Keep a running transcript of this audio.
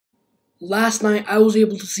Last night, I was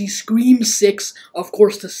able to see Scream 6, of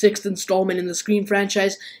course, the sixth installment in the Scream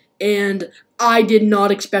franchise, and I did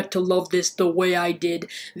not expect to love this the way I did.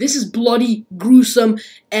 This is bloody, gruesome,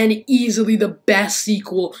 and easily the best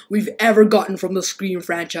sequel we've ever gotten from the Scream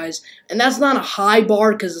franchise. And that's not a high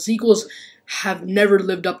bar, because the sequels have never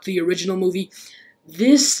lived up to the original movie.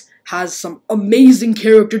 This has some amazing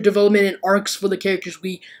character development and arcs for the characters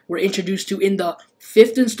we were introduced to in the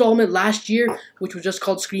fifth installment last year, which was just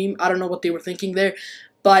called Scream. I don't know what they were thinking there,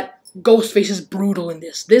 but Ghostface is brutal in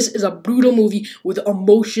this. This is a brutal movie with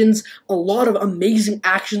emotions, a lot of amazing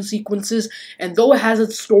action sequences, and though it has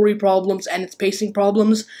its story problems and its pacing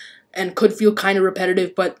problems, and could feel kind of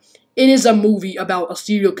repetitive, but it is a movie about a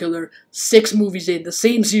serial killer, 6 movies in, the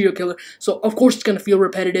same serial killer, so of course it's going to feel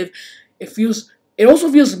repetitive. It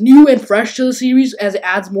also feels new and fresh to the series as it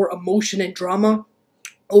adds more emotion and drama.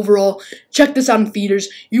 Overall, check this out in theaters.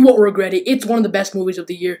 You won't regret it. It's one of the best movies of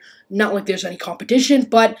the year. Not like there's any competition,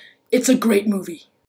 but it's a great movie.